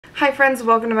Hi friends,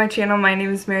 welcome to my channel. My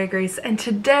name is Mary Grace and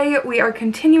today we are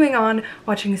continuing on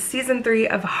watching season 3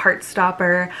 of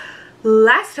Heartstopper.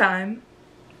 Last time,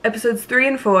 episodes 3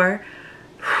 and 4,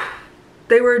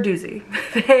 they were a doozy.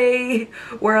 They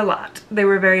were a lot. They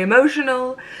were very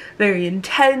emotional, very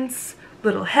intense, a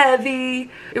little heavy.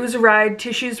 It was a ride,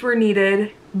 tissues were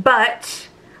needed, but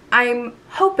I'm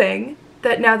hoping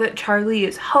that now that Charlie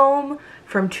is home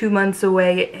from 2 months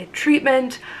away at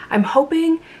treatment, I'm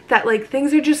hoping that like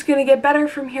things are just gonna get better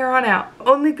from here on out.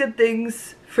 Only good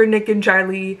things for Nick and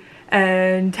Charlie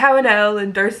and Tao and Elle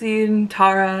and Darcy and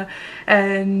Tara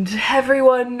and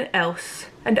everyone else,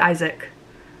 and Isaac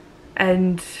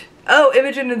and oh,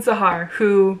 Imogen and Sahar,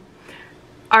 who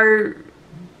are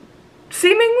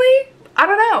seemingly, I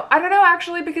don't know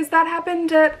actually, because that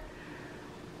happened at,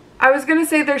 I was gonna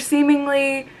say they're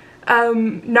seemingly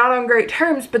not on great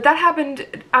terms, but that happened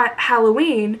at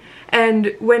Halloween,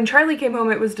 and when Charlie came home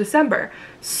it was December.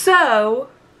 So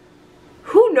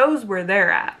who knows where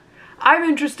they're at? I'm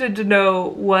interested to know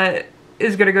what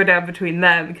is gonna go down between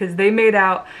them, because they made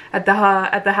out at the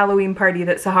Halloween party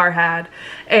that Sahar had,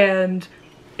 and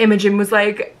Imogen was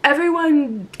like,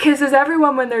 everyone kisses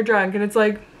everyone when they're drunk, and it's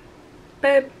like,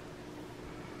 babe,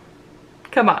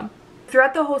 come on.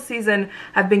 Throughout the whole season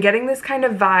I've been getting this kind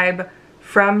of vibe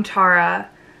from Tara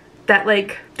that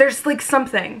like there's like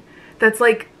something that's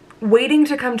like waiting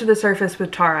to come to the surface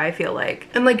with Tara, I feel like.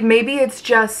 And like maybe it's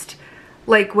just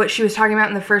like what she was talking about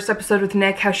in the first episode with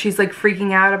Nick, how she's like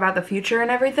freaking out about the future and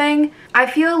everything. I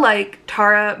feel like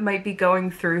Tara might be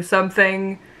going through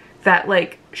something that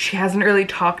like she hasn't really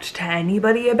talked to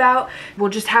anybody about. We'll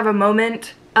just have a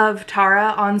moment of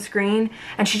Tara on screen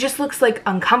and she just looks like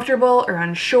uncomfortable or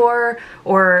unsure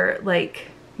or like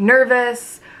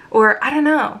nervous, or I don't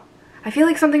know. I feel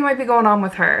like something might be going on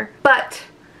with her. But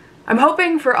I'm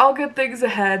hoping for all good things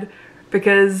ahead,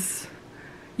 because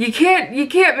you can't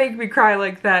make me cry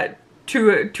like that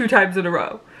two times in a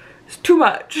row. It's too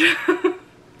much.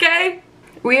 Okay?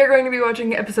 We are going to be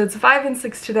watching episodes 5 and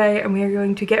 6 today, and we are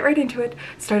going to get right into it,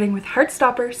 starting with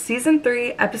Heartstopper season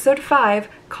 3 episode 5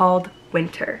 called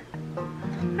Winter.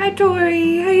 Hi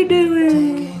Tori, how you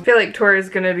doing? I feel like Tori's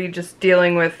gonna be just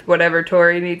dealing with whatever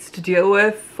Tori needs to deal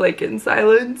with, like in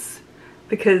silence,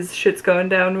 because shit's going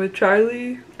down with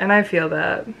Charlie, and I feel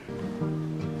that.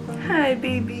 Hi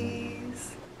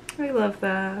babies. I love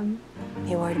them.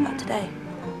 You worried about today?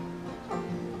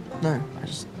 No, I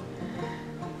just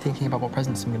thinking about what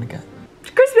presents I'm gonna get. It's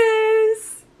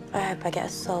Christmas! I hope I get a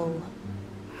soul.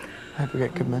 I hope we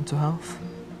get good mental health.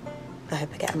 I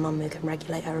hope I get a mum who can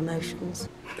regulate her emotions.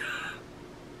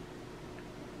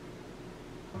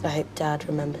 I hope Dad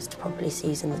remembers to properly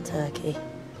season the turkey.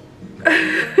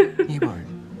 He won't.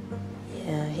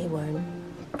 Yeah, he won't.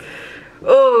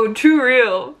 Oh, too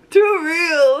real. Too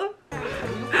real.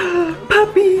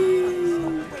 Puppy.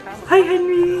 Hi,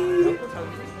 Henry.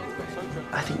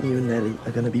 I think you and Nelly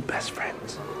are gonna be best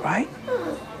friends, right?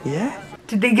 Yeah?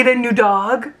 Did they get a new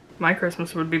dog? My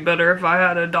Christmas would be better if I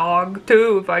had a dog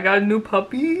too, if I got a new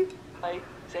puppy. Hey,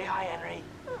 say hi, Henry.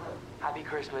 Happy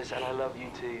Christmas, and I love you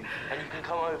too. And you can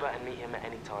come over and meet him at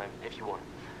any time if you want.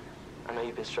 I know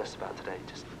you've been stressed about today.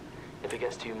 Just if it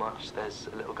gets too much, there's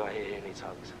a little guy here who needs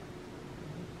hugs.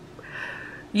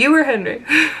 You or Henry?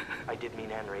 I did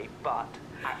mean Henry, but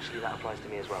actually that applies to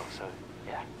me as well, so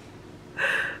yeah.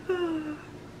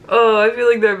 Oh, I feel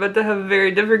like they're about to have very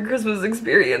different Christmas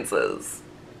experiences.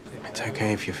 It's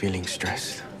okay if you're feeling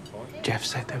stressed. Jeff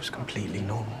said that was completely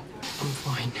normal. I'm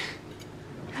fine.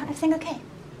 Everything okay?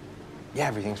 Yeah,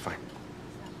 everything's fine.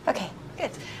 Okay,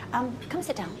 good. Come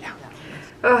sit down. Yeah.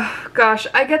 Oh gosh,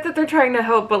 I get that they're trying to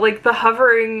help, but like the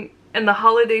hovering and the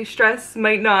holiday stress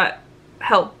might not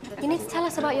help. You need to tell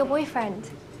us about your boyfriend.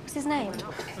 What's his name?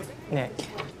 Nick.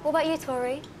 What about you,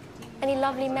 Tori? Any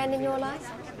lovely men in your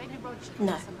life?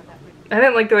 No. I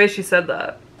didn't like the way she said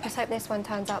that. Let's hope this one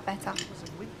turns out better.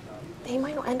 He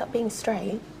might not end up being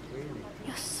straight.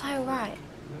 You're so right.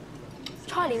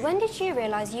 Charlie, when did you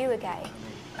realise you were gay?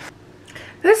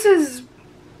 This is...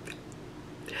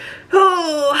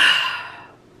 Oh...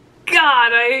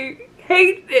 God, I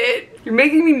hate it. You're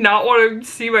making me not want to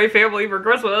see my family for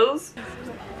Christmas.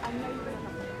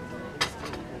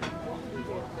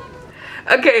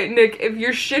 Okay, Nick, if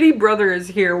your shitty brother is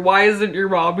here, why isn't your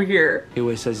mom here? He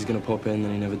always says he's gonna pop in,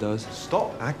 then he never does.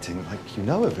 Stop acting like you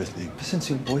know everything. Ever since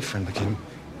your boyfriend became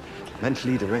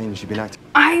mentally deranged, you've been acting...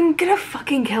 I'm gonna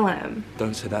fucking kill him.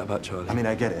 Don't say that about Charlie. I mean,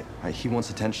 I get it. Right? He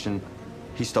wants attention.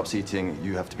 He stops eating.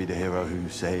 You have to be the hero who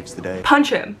saves the day.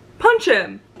 Punch him. Punch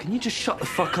him. Can you just shut the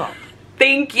fuck up?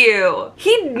 Thank you.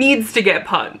 He needs to get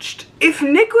punched. If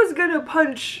Nick was gonna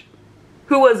punch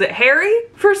Who was it, Harry?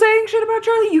 For saying shit about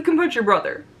Charlie? You can punch your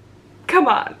brother. Come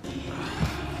on.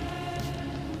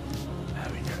 There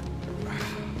we go.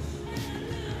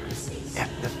 Yeah.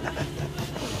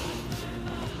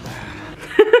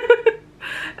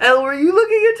 Elle, were you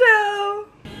looking at Tao?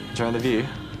 Enjoying the view?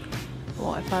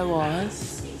 What if I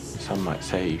was? Some might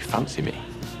say you fancy me.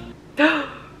 I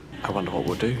wonder what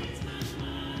we'll do.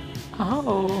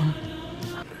 Oh.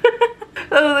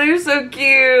 Oh, they're so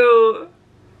cute.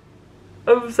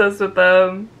 I'm obsessed with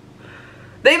them.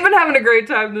 They've been having a great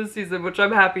time this season, which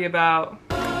I'm happy about.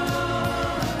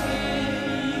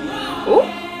 Oh.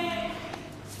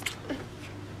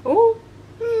 Oh.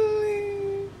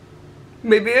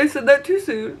 Maybe I said that too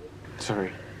soon.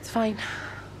 Sorry. It's fine.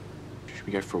 Should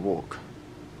we go for a walk?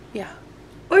 Yeah.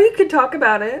 Or you could talk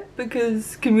about it,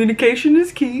 because communication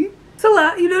is key. It's a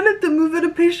lot. You don't have to move at a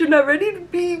pace you're not ready to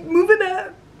be moving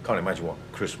at. Can't imagine what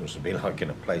Christmas would be like in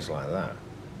a place like that.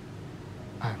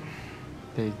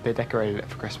 They decorated it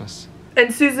for Christmas.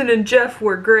 And Susan and Jeff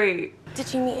were great.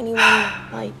 Did you meet anyone,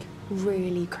 like,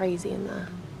 really crazy in there?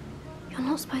 You're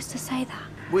not supposed to say that.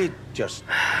 We're just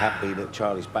happy that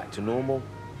Charlie's back to normal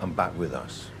and back with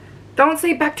us. Don't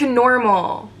say back to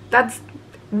normal. That's...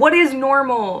 What is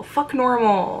normal? Fuck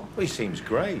normal. Well, he seems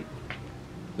great.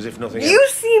 As if nothing You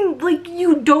else. seem like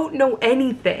you don't know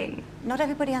anything. Not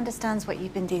everybody understands what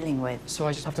you've been dealing with. So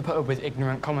I just have to put up with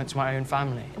ignorant comments from my own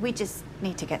family. We just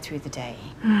need to get through the day.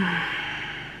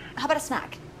 How about a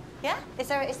snack? Yeah? Is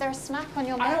there a snack on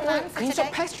your meal plan for Can you today?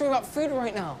 stop pestering about food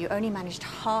right now? You only managed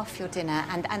half your dinner,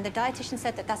 and the dietitian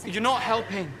said that that's... You're not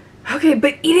helping. Okay,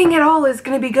 but eating it all is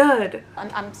gonna be good.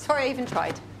 I'm sorry I even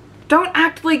tried. Don't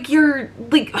act like you're,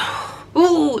 like,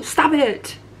 ooh, stop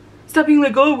it. Stop being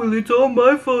like, oh, well, it's all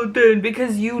my fault then,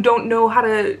 because you don't know how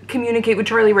to communicate with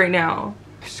Charlie right now.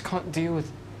 I just can't deal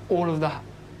with all of that.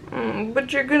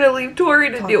 But you're gonna leave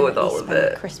Tori to Can't deal you with at all least of spend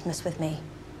it. Christmas with me.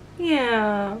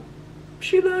 Yeah.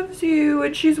 She loves you,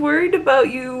 and she's worried about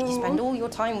you. You spend all your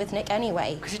time with Nick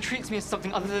anyway. Because he treats me as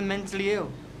something other than mentally ill.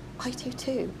 I do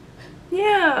too.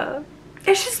 Yeah.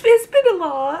 It's been a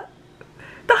lot.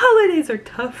 The holidays are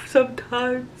tough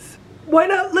sometimes. Why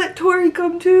not let Tori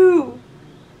come too?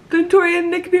 Then Tori and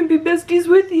Nick can be besties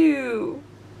with you.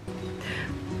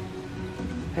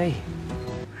 Hey.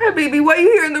 Hi baby, why are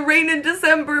you here in the rain in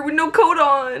December with no coat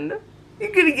on?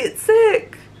 You're gonna get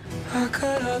sick.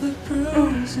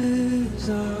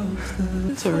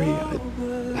 Sorry, I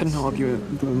had an argument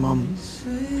with my mum.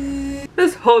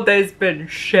 This whole day's been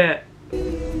shit.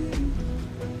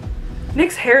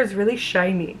 Nick's hair is really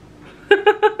shiny.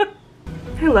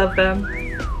 I love them.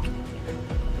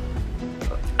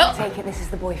 I take it this is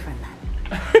the boyfriend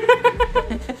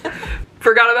then.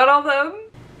 Forgot about all them?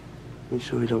 You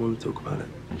sure you don't want to talk about it?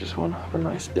 I just want to have a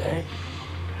nice day.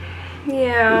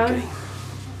 Yeah. Okay.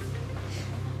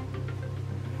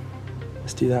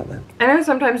 Let's do that then. I know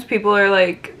sometimes people are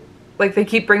like they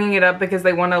keep bringing it up because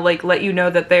they want to like let you know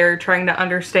that they're trying to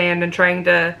understand and trying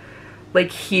to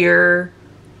like hear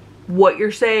what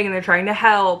you're saying and they're trying to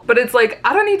help. But it's like,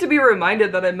 I don't need to be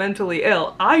reminded that I'm mentally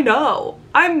ill. I know.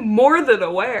 I'm more than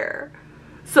aware.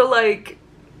 So like,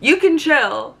 you can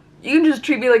chill. You can just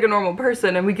treat me like a normal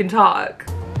person and we can talk.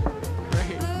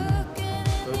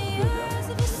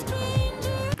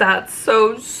 That's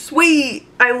so sweet.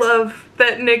 I love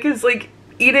that Nick is like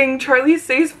eating Charlie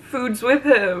Say's foods with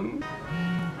him.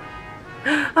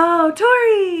 Oh,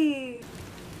 Tori!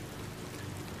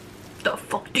 The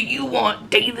fuck do you want,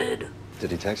 David?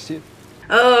 Did he text you?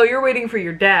 Oh, you're waiting for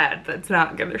your dad that's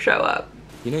not gonna show up.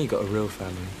 You know you got a real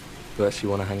family who actually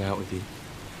want to hang out with you.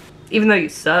 Even though you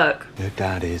suck. Your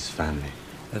dad is family.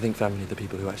 I think family are the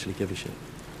people who actually give a shit.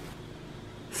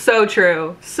 So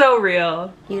true. So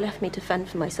real. You left me to fend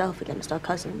for myself against our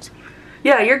cousins.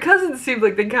 Yeah, your cousins seem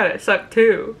like they kinda suck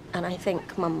too. And I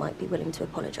think Mum might be willing to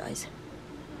apologise.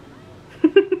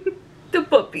 The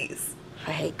puppies.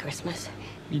 I hate Christmas.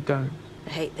 You don't. I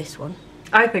hate this one.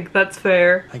 I think that's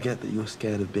fair. I get that you're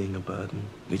scared of being a burden.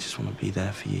 We just want to be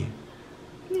there for you.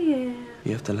 Yeah.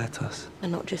 You have to let us.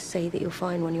 And not just say that you're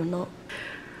fine when you're not.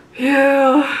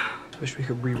 Yeah. I wish we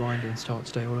could rewind and start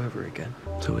today all over again.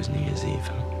 It's always New Year's Eve.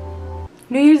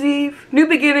 New Year's Eve, new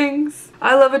beginnings.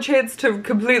 I love a chance to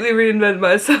completely reinvent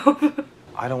myself.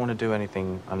 I don't want to do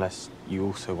anything unless you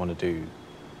also want to do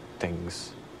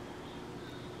things.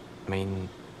 I mean,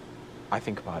 I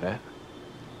think about it,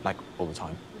 like, all the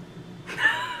time.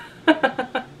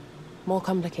 More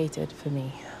complicated for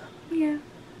me. Yeah.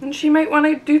 And she might want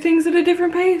to do things at a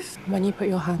different pace. When you put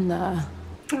your hand there,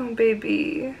 Oh,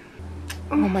 baby.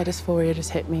 all my dysphoria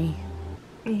just hit me.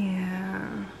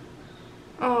 Yeah.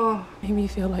 Oh. Made me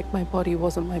feel like my body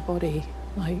wasn't my body.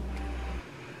 Like,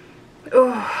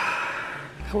 Oh.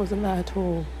 I wasn't there at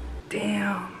all.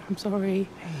 Damn. I'm sorry.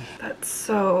 That's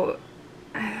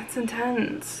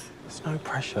intense. There's no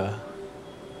pressure.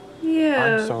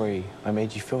 Yeah. I'm sorry I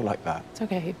made you feel like that. It's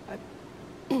okay.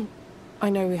 I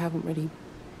know we haven't really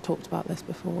talked about this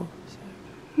before, so.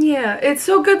 Yeah, it's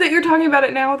so good that you're talking about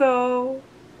it now, though.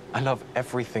 I love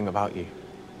everything about you.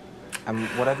 And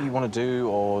whatever you want to do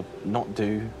or not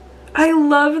do. I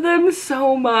love them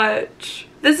so much.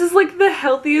 This is like the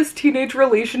healthiest teenage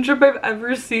relationship I've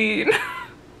ever seen.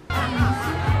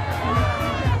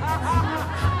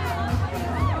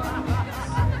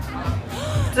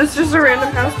 Is this just a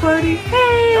random house party?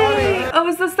 Hey! Oh,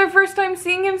 is this their first time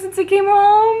seeing him since he came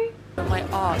home? My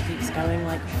art keeps going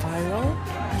like viral.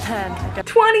 And then I get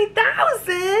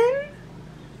 20,000?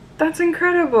 That's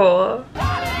incredible.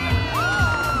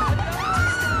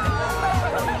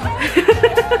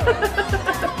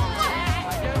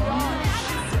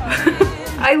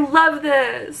 I love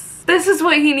this. This is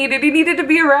what he needed. He needed to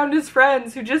be around his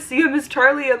friends who just see him as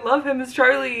Charlie and love him as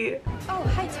Charlie. Oh,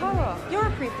 hey Tara. You're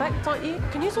a prefect, aren't you?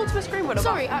 Can you talk to Miss Greenwood about—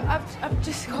 Sorry, I've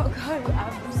just got to go.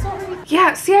 I'm sorry.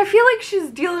 Yeah, see, I feel like she's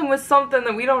dealing with something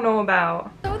that we don't know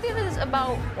about. I don't think it's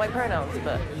about my pronouns,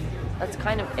 but that's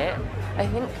kind of it. I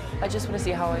think I just want to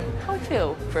see how I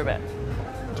feel for a bit.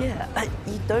 Yeah,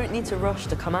 you don't need to rush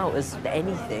to come out as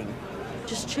anything.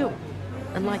 Just chill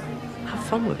and like have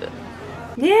fun with it.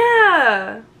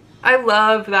 Yeah, I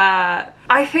love that.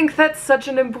 I think that's such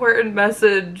an important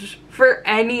message for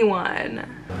anyone.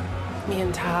 Me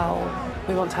and Tao,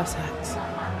 we want to have sex.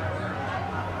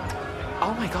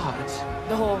 Oh my god.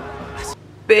 The whole—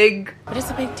 Big. But it's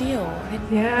a big deal.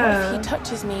 Yeah. What if he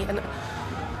touches me and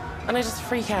I just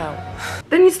freak out?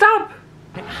 Then you stop.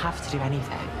 I don't have to do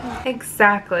anything.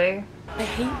 Exactly. I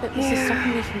hate that this is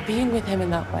stopping me from being with him in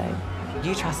that way.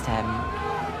 You trust him,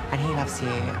 and he loves you,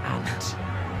 and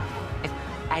if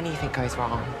anything goes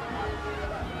wrong,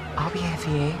 I'll be here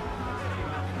for you,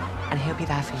 and he'll be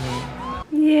there for you.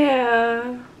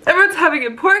 Yeah. Everyone's having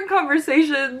important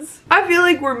conversations. I feel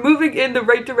like we're moving in the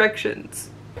right directions.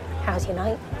 How's your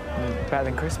night? Better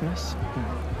than Christmas.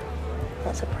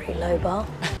 That's a pretty low bar.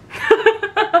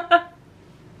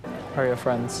 How are your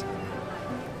friends?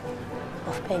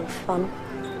 Off being fun.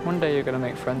 One day you're going to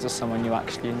make friends with someone you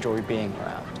actually enjoy being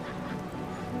around.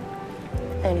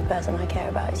 The only person I care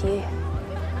about is you.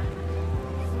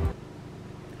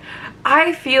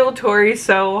 I feel Tori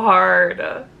so hard.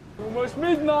 Almost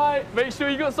midnight. Make sure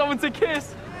you got someone to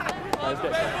kiss.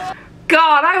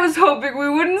 God, I was hoping we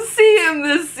wouldn't see him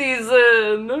this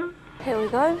season. Here we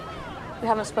go. We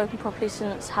haven't spoken properly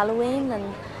since Halloween,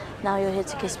 and now you're here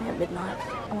to kiss me at midnight.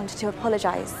 I wanted to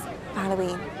apologise for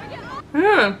Halloween.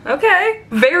 Okay.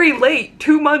 Very late,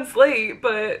 2 months late,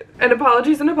 but an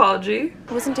apology's an apology.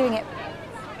 I wasn't doing it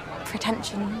for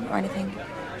attention or anything.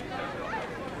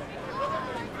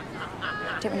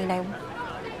 I don't really know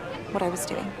what I was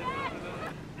doing.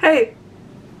 Hey,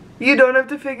 you don't have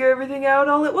to figure everything out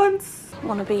all at once. I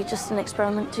want to be just an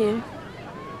experiment to you.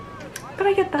 But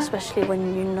I get that. Especially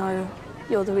when you know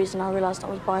you're the reason I realised I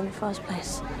was bi in the first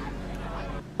place.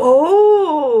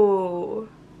 Oh,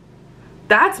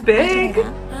 that's big.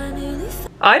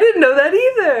 I didn't know that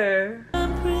either.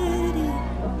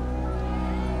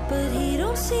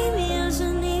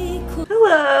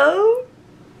 Hello.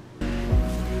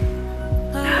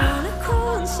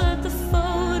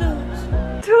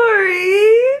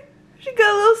 Tori, she got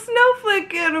a little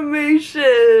snowflake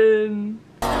animation.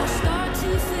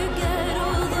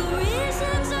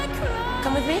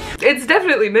 Come with me? It's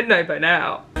definitely midnight by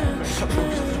now.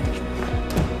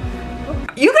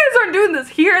 You guys aren't doing this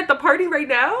here at the party right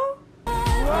now?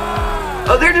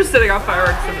 Oh, they're just setting off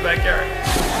fireworks in the backyard.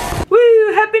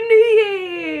 Woo! Happy New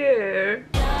Year!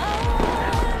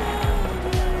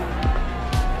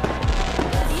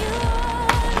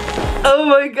 Oh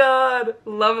my god!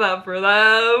 Love that for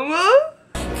them!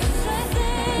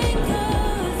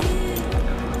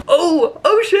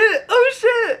 Oh shit! Oh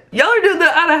shit! Y'all are doing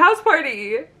that at a house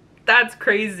party! That's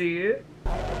crazy.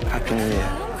 Happy New Year.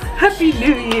 Happy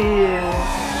New Year!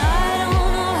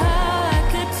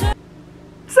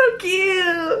 So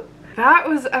cute! That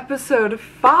was episode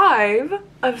 5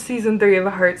 of season 3 of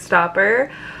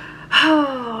Heartstopper.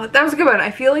 Oh, that was a good one.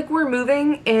 I feel like we're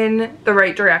moving in the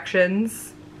right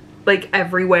directions, like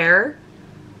everywhere.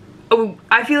 Oh,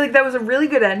 I feel like that was a really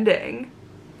good ending.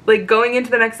 Like going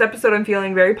into the next episode, I'm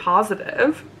feeling very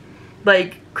positive.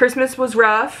 Like Christmas was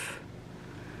rough.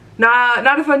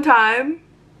 Not a fun time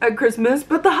at Christmas,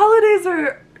 but the holidays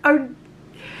are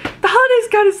the holidays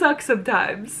kind of suck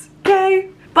sometimes, okay?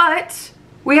 But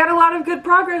we had a lot of good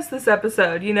progress this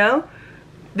episode, you know?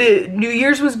 The New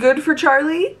Year's was good for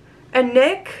Charlie, and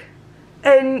Nick,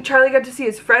 and Charlie got to see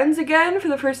his friends again for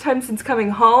the first time since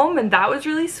coming home, and that was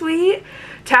really sweet.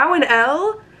 Tao and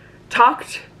Elle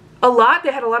talked a lot.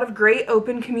 They had a lot of great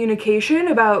open communication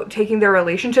about taking their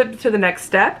relationship to the next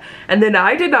step, and then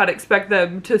I did not expect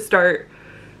them to start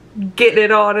getting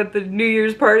it on at the New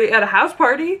Year's party, at a house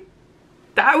party.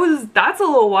 That's a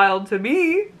little wild to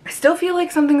me. I still feel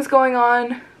like something's going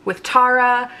on with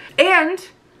Tara, and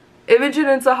Imogen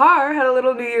and Sahar had a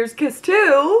little New Year's kiss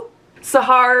too.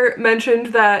 Sahar mentioned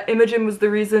that Imogen was the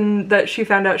reason that she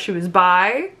found out she was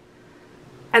bi,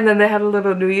 and then they had a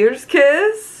little New Year's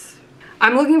kiss.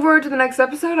 I'm looking forward to the next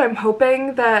episode. I'm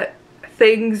hoping that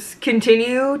things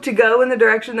continue to go in the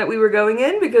direction that we were going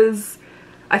in, because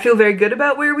I feel very good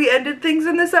about where we ended things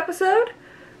in this episode.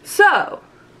 So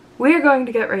we are going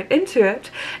to get right into it,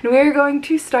 and we are going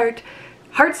to start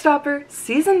Heartstopper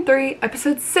Season 3,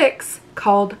 Episode 6,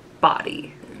 called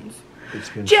Body. It's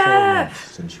been Jeff! 4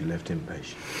 months since you left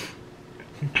Inpatient.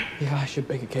 Yeah, I should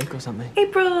bake a cake or something.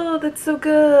 April, that's so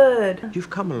good. You've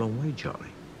come a long way, Charlie.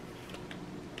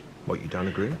 What, you don't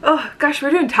agree? Oh gosh,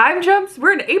 we're doing time jumps?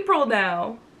 We're in April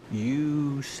now.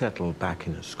 You settled back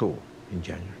in at school in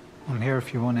January. I'm here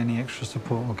if you want any extra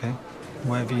support, okay?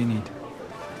 Whatever you need.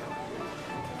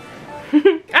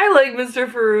 I like Mr.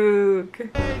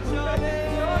 Farouk.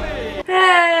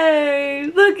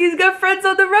 Hey, look, he's got friends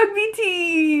on the rugby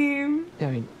team. Yeah,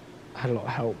 I mean, I had a lot of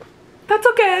help. That's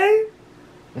okay.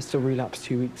 I still relapsed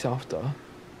 2 weeks after.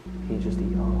 Can you just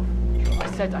eat half?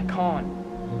 I said I can't.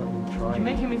 You're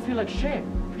making me feel like shit.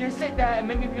 If you sit there and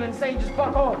make me feel insane, just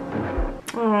fuck off.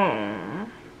 Aww.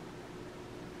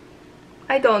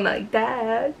 I don't like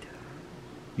that.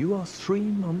 You are 3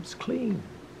 months clean.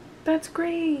 That's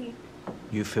great.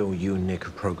 You feel you and Nick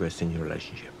have progressed in your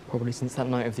relationship? Probably since that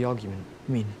night of the argument.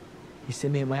 I mean, he's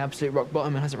seen me at my absolute rock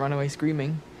bottom and hasn't run away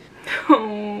screaming.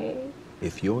 Oh.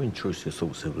 If your intrusive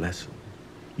thoughts have lessened,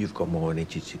 you've got more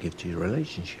energy to give to your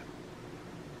relationship.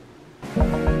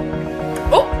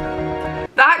 Oh!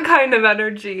 That kind of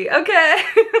energy. Okay.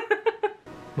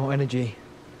 More energy.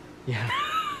 Yeah.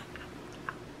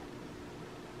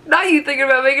 Now you thinking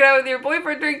about making out with your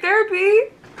boyfriend during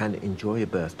therapy. And enjoy your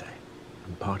birthday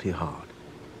and party hard.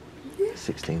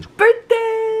 16's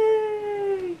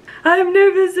Birthday! I'm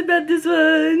nervous about this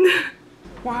one.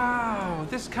 Wow,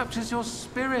 this captures your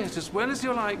spirit as well as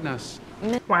your likeness.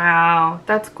 Wow,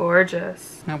 that's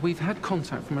gorgeous. Now, we've had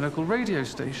contact from a local radio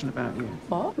station about you.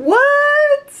 What?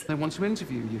 What? They want to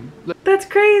interview you. Look, That's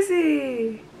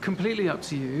crazy. completely up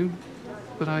to you,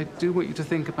 but I do want you to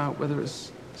think about whether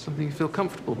it's something you feel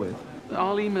comfortable with.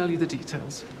 I'll email you the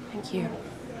details. Thank you.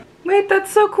 Wait,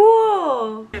 that's so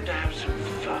cool. We have to have some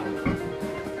fun.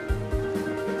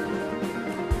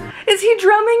 Is he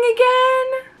drumming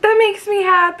again? That makes me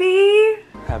happy.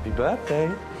 Happy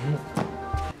birthday.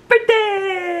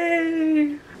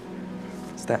 Birthday!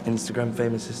 It's that Instagram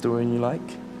famous historian you like,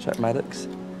 Jack Maddox.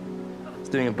 He's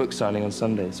doing a book signing on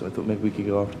Sunday, so I thought maybe we could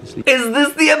go after the sleep. Is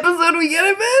this the episode we get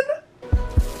him in?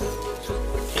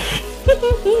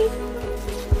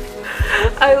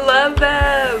 I love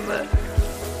them.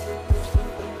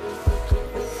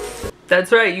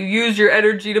 That's right, you use your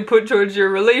energy to put towards your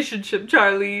relationship,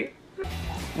 Charlie.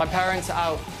 My parents are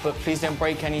out, but please don't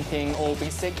break anything or be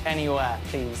sick anywhere,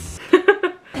 please.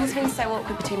 Things have been so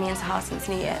awkward between me and Sahar since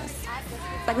New Year's.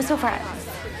 Like, we're still friends.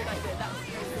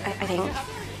 I think.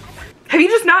 Have you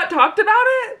just not talked about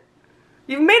it?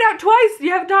 You've made out twice. You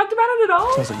haven't talked about it at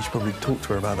all? Sounds like you should probably talk to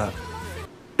her about that.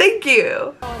 Thank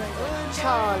you.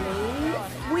 Charlie,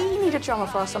 we need a drummer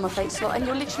for our summer fete slot, and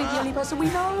you're literally the only person we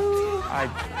know. I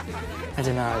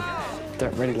don't know. I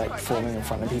don't really like performing in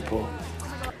front of people.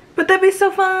 But that'd be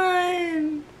so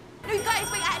fun. No, guys,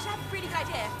 wait, I actually have a really good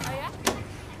idea. Oh, yeah?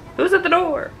 Who's at the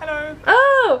door? Hello.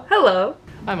 Oh, hello.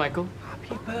 Hi, Michael.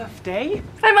 Happy birthday.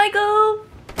 Hi, Michael.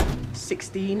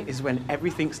 16 is when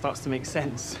everything starts to make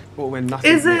sense, or when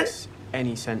nothing Is it? makes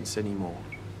any sense anymore.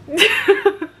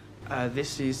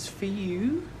 This is for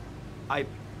you. I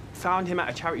found him at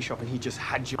a charity shop and he just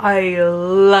had you. I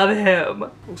love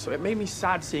him. Also, it made me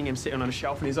sad seeing him sitting on a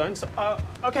shelf on his own. So,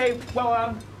 okay,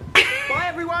 well, bye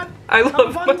everyone. I Have love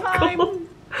a fun Michael.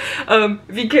 time.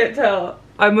 If you can't tell,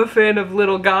 I'm a fan of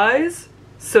little guys,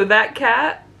 so that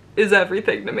cat is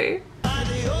everything to me.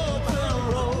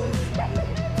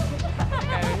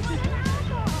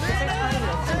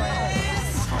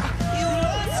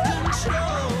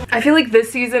 I feel like this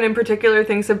season in particular,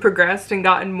 things have progressed and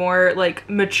gotten more like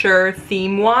mature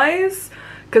theme-wise,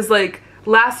 because like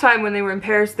last time when they were in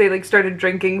Paris, they like started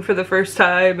drinking for the first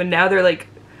time, and now they're like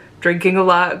drinking a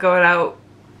lot, going out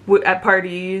at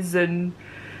parties and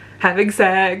having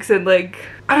sex, and like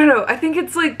I don't know, I think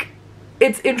it's like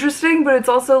it's interesting, but it's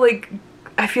also like,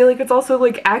 I feel like it's also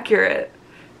like accurate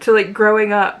to like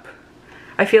growing up.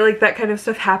 I feel like that kind of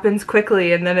stuff happens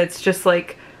quickly and then it's just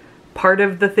like part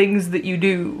of the things that you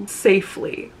do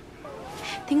safely.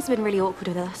 Things have been really awkward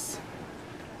with us.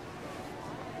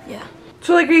 Yeah.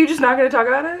 So like, are you just not gonna talk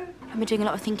about it? I've been doing a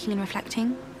lot of thinking and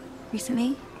reflecting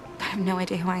recently. I have no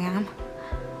idea who I am.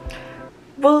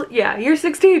 Well, yeah, you're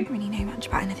 16. I don't really know much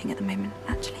about anything at the moment,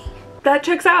 actually. That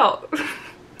checks out.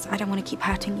 So I don't want to keep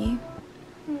hurting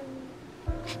you.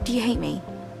 Do you hate me?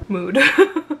 Mood.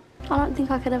 I don't think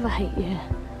I could ever hate you.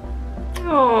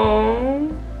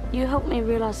 Aww. You helped me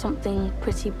realize something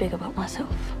pretty big about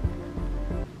myself.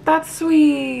 That's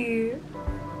sweet.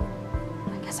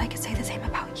 I guess I could say the same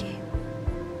about you.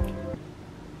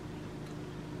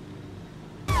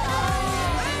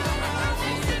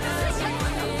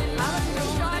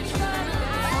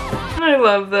 I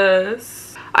love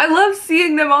this. I love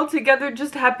seeing them all together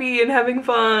just happy and having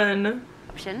fun.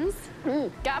 Options?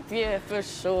 Gap year for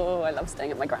sure. I love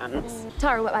staying at my grand's.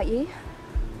 Tara, what about you?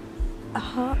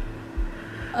 I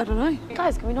don't know.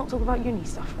 Guys, can we not talk about uni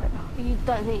stuff right now? You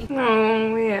don't think you...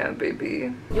 Oh, yeah,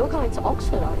 baby. You're going to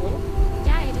Oxford, aren't you?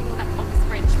 Yeah, you're doing all that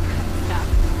Oxbridge stuff.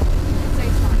 So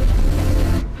fun.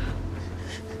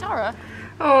 Tara?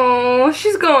 Oh,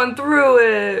 she's going through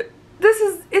it.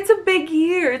 It's a big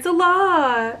year. It's a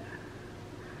lot.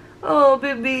 Oh,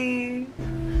 baby.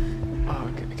 Oh,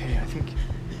 okay, I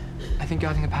think you're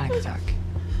having a panic attack.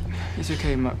 It's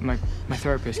okay, my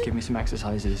therapist gave me some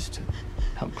exercises to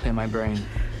help clear my brain.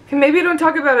 Okay, maybe don't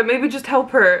talk about it. Maybe just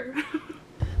help her.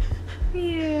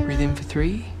 Yeah. Breathe in for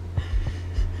 3.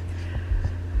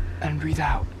 And breathe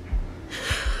out.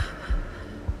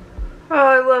 Oh,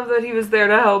 I love that he was there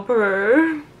to help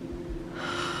her.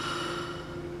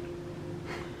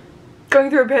 Going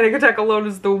through a panic attack alone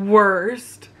is the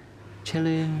worst.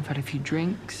 Chilling, I've had a few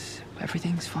drinks.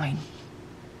 Everything's fine.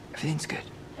 Everything's good.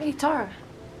 Hey, Tara.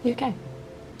 You okay?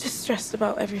 Just stressed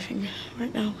about everything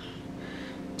right now.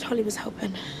 Charlie was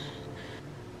helping.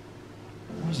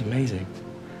 That was amazing.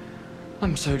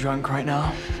 I'm so drunk right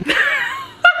now.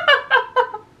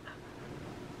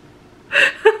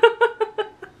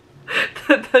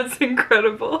 That's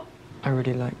incredible. I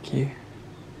really like you.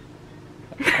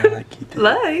 I like you too.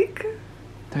 Like?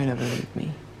 Don't ever leave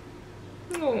me.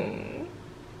 Oh.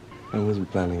 I wasn't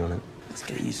planning on it. Let's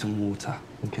get you some water,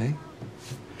 okay?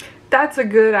 That's a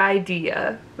good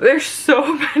idea. There's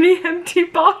so many empty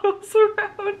bottles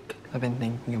around. I've been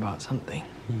thinking about something.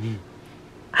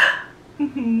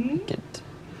 Get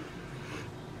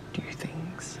do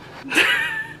things.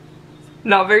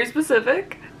 Not very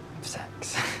specific.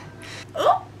 Sex.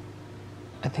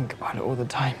 I think about it all the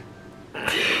time.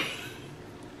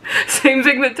 Same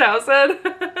thing that Tao said.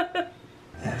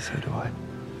 Yeah, so do I.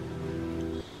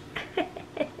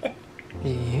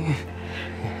 You?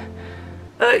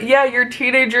 Yeah, you're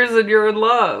teenagers and you're in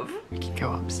love. We can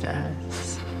go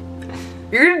upstairs.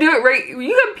 You're gonna do it right.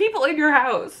 You have people in your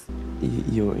house.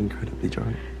 You're incredibly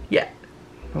drunk. Yeah.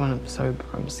 When I'm sober,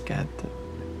 I'm scared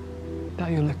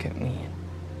that you'll look at me.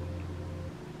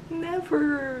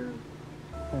 Never.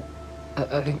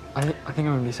 I think I'm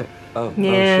gonna be sick. Oh,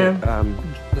 yeah. Oh shit.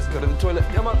 Let's go to the toilet.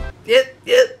 Come on. Yep.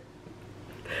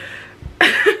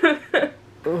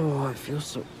 Oh, I feel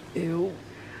so ill.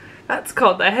 That's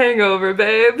called the hangover,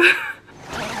 babe.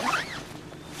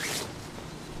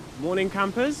 Morning,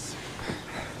 campers.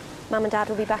 Mum and Dad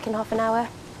will be back in half an hour.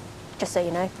 Just so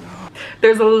you know.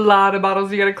 There's a lot of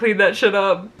bottles. You gotta clean that shit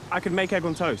up. I could make egg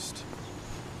on toast.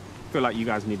 Feel like you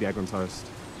guys need the egg on toast.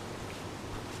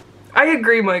 I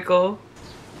agree, Michael.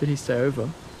 Did he stay over?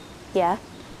 Yeah.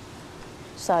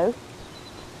 So?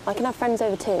 I can have friends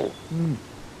over too.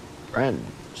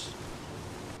 Friends?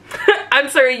 I'm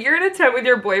sorry, you're in a tent with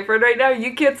your boyfriend right now.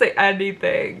 You can't say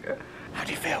anything. How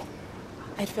do you feel?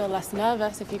 I'd feel less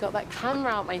nervous if you got that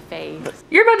camera out my face.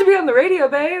 You're about to be on the radio,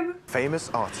 babe. Famous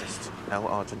artist, Elle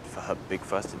Argent, for her big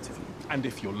first interview. And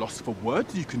if you're lost for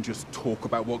words, you can just talk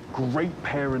about what great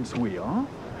parents we are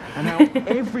and how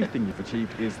everything you've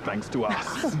achieved is thanks to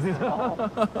us.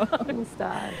 Thanks,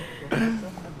 Dad.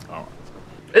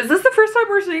 Is this the first time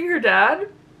we're seeing her dad?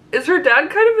 Is her dad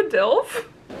kind of a DILF?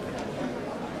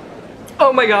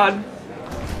 Oh my god.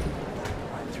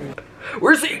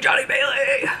 We're seeing Johnny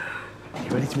Bailey. You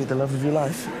ready to meet the love of your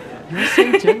life? You're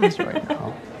so jealous right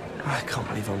now. I can't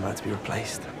believe I'm about to be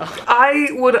replaced. I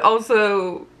would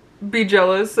also be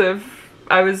jealous if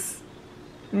I was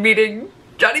meeting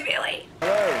Johnny Bailey.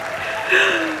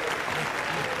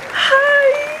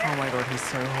 Hi. Oh my god, he's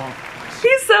so hot.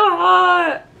 He's so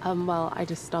hot. Well, I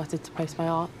just started to post my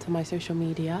art to my social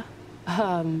media.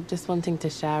 Just wanting to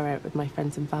share it with my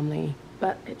friends and family.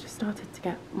 but it just started to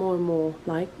get more and more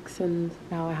likes, and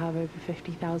now I have over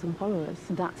 50,000 followers.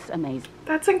 That's amazing.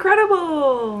 That's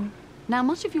incredible. Now,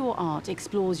 much of your art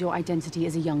explores your identity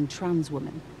as a young trans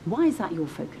woman. Why is that your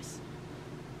focus?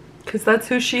 Because that's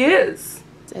who she is.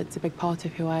 It's a big part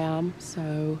of who I am,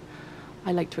 so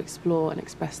I like to explore and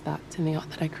express that in the art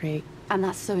that I create. And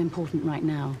that's so important right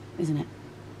now, isn't it?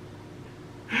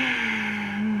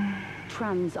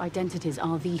 Trans identities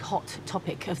are the hot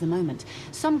topic of the moment.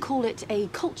 Some call it a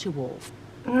culture war.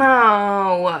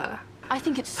 No. I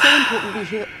think it's so important we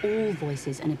hear all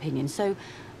voices and opinions, so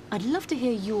I'd love to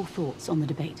hear your thoughts on the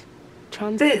debate.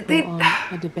 Trans people are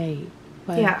a debate.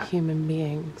 We're human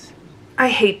beings. I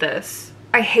hate this.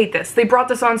 I hate this. They brought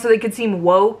this on so they could seem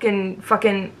woke and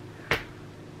fucking...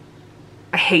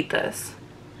 I hate this.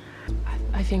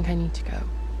 I think I need to go.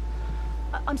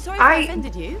 I'm sorry if I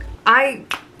offended you.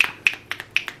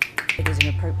 It is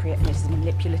inappropriate and it is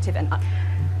manipulative and...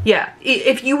 Yeah,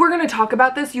 if you were gonna talk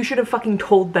about this, you should have fucking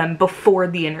told them before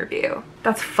the interview.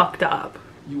 That's fucked up.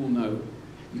 You all know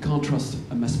you can't trust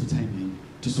a Mesopotamian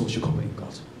to source your copy,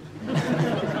 God.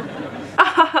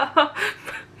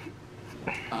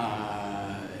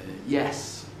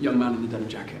 Yes, young man in the denim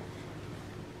jacket.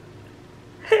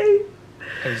 Hey.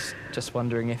 I was just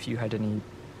wondering if you had any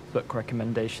book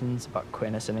recommendations about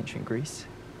queerness in ancient Greece.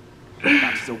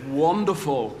 That's a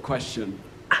wonderful question.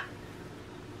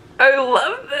 I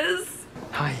love this.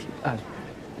 Hi,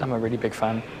 I'm a really big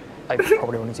fan. I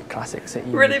probably want to do classics at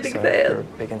uni, Really big so fan. you're a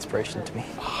big inspiration to me.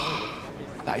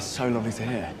 That is so lovely to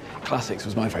hear. Classics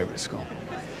was my favourite school.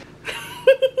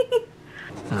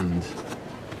 And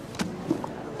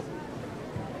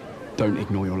don't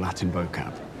ignore your Latin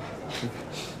vocab.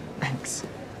 Thanks.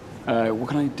 What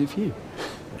can I do for you?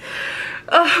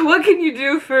 What can you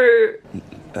do for...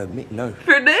 Me? No.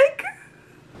 For Nick?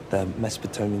 The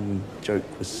Mesopotamian joke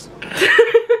was...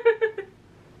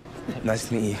 Nice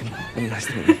to meet you. Nice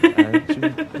to meet you.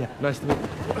 Yeah, nice to meet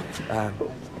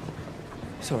you.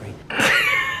 Sorry.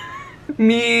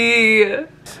 Me.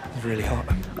 Really hot.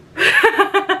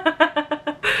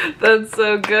 That's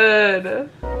so good.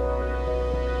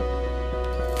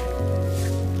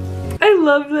 I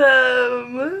love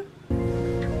them.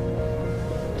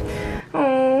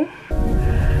 Oh,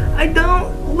 I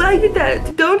don't like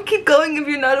that. Don't keep going if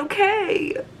you're not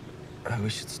okay. We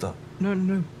should stop.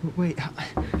 No, wait.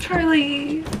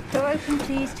 Charlie. Door open,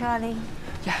 please, Charlie.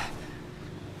 Yeah.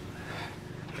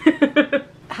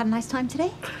 Had a nice time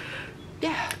today?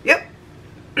 Yeah. Yep.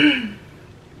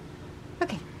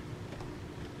 Okay.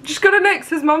 Just go to Nick's.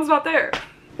 His mom's not there.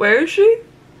 Where is she?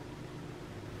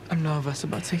 I'm nervous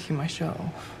about taking my shirt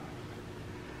off.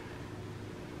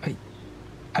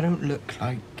 I don't look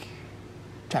like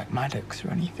Jack Maddox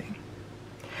or anything.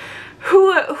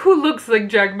 Who looks like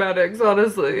Jack Maddox,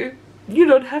 honestly? You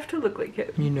don't have to look like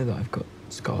him. You know that I've got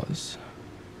scars.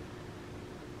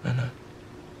 I know.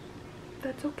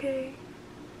 That's okay.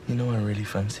 You know I really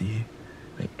fancy you.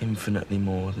 Like, infinitely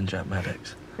more than Jack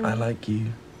Maddox. I like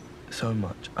you so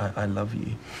much. I love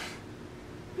you.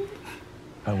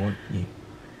 I want you.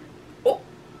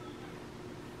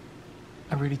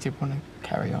 I really did want to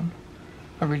carry on.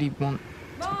 I really want...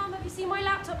 Mom, have you seen my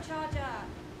laptop charger?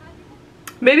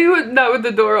 Maybe not with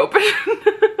the door open.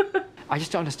 I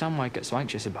just don't understand why I get so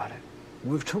anxious about it.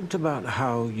 We've talked about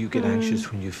how you get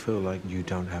anxious when you feel like you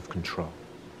don't have control.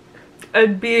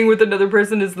 And being with another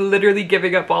person is literally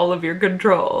giving up all of your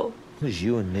control. As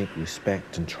you and Nick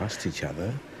respect and trust each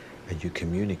other, and you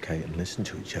communicate and listen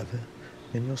to each other,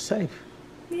 then you're safe.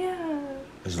 Yeah.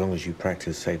 As long as you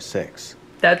practice safe sex.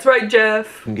 That's right,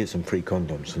 Jeff. You can get some free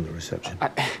condoms from the reception.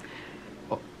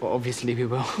 Well, obviously we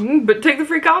will. But take the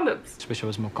free condoms. Just wish I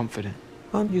was more confident.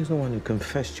 Aren't you the one who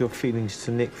confessed your feelings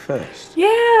to Nick first?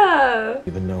 Yeah.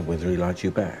 Even know whether he liked you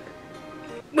back.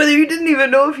 Whether you didn't even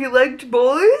know if you liked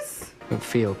boys? I don't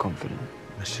feel confident.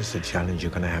 That's just a challenge you're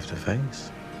going to have to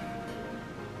face.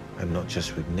 And not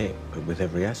just with Nick, but with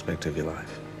every aspect of your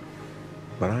life.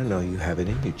 But I know you have it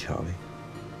in you, Charlie.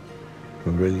 I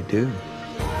really do.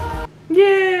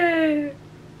 Yay!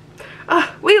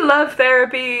 We love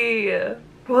therapy!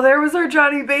 Well, there was our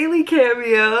Johnny Bailey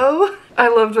cameo. I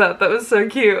loved that. That was so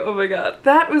cute. Oh my god.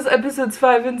 That was episodes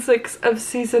 5 and 6 of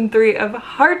season 3 of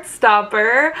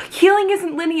Heartstopper. Healing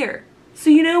isn't linear. So,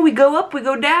 you know, we go up, we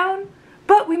go down.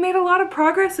 But we made a lot of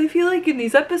progress, I feel like, in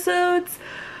these episodes.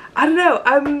 I don't know.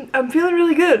 I'm feeling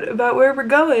really good about where we're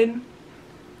going.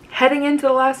 Heading into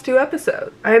the last 2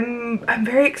 episodes. I'm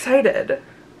very excited.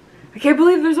 I can't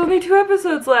believe there's only 2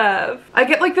 episodes left. I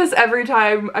get like this every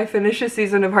time I finish a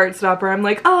season of Heartstopper. I'm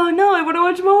like, oh no, I want to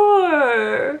watch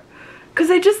more.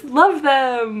 Because I just love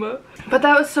them. But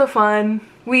that was so fun.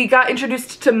 We got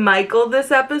introduced to Michael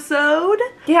this episode.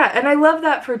 Yeah, and I love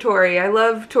that for Tori. I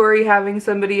love Tori having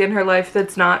somebody in her life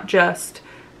that's not just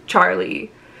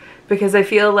Charlie, because I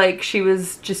feel like she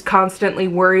was just constantly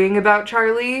worrying about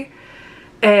Charlie,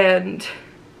 and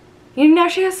you know, now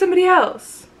she has somebody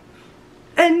else.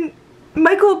 And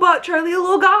Michael bought Charlie a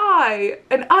little guy,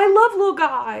 and I love little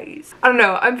guys. I don't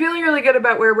know, I'm feeling really good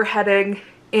about where we're heading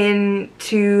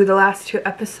into the last 2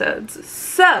 episodes.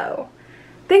 So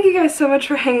thank you guys so much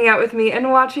for hanging out with me and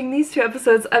watching these 2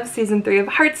 episodes of season 3 of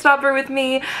Heartstopper with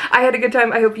me. I had a good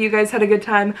time. I hope you guys had a good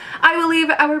time. I will leave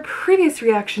our previous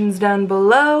reactions down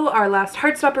below. Our last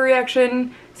Heartstopper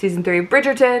reaction, season 3 of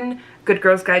Bridgerton, Good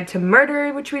Girl's Guide to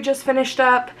Murder, which we just finished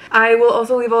up. I will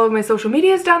also leave all of my social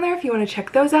medias down there if you want to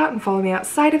check those out and follow me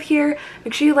outside of here.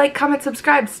 Make sure you like, comment,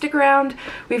 subscribe, stick around.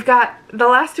 We've got the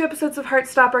last 2 episodes of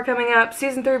Heartstopper coming up,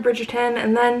 season 3 of Bridgerton,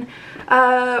 and then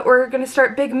we're gonna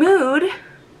start Big Mood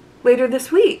later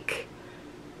this week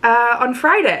on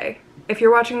Friday. If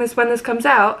you're watching this when this comes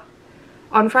out,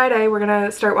 on Friday we're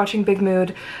gonna start watching Big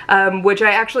Mood, which I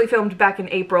actually filmed back in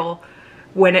April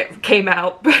when it came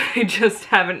out, but I just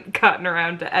haven't gotten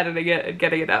around to editing it and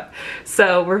getting it up.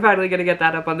 So we're finally gonna get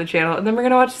that up on the channel, and then we're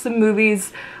gonna watch some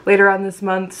movies later on this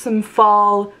month, some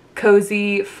fall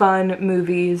cozy fun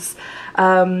movies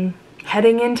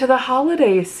heading into the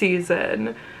holiday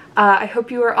season. I hope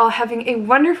you are all having a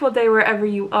wonderful day wherever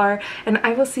you are, and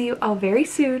I will see you all very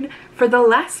soon for the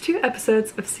last 2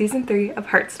 episodes of season 3 of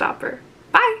Heartstopper.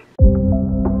 Bye!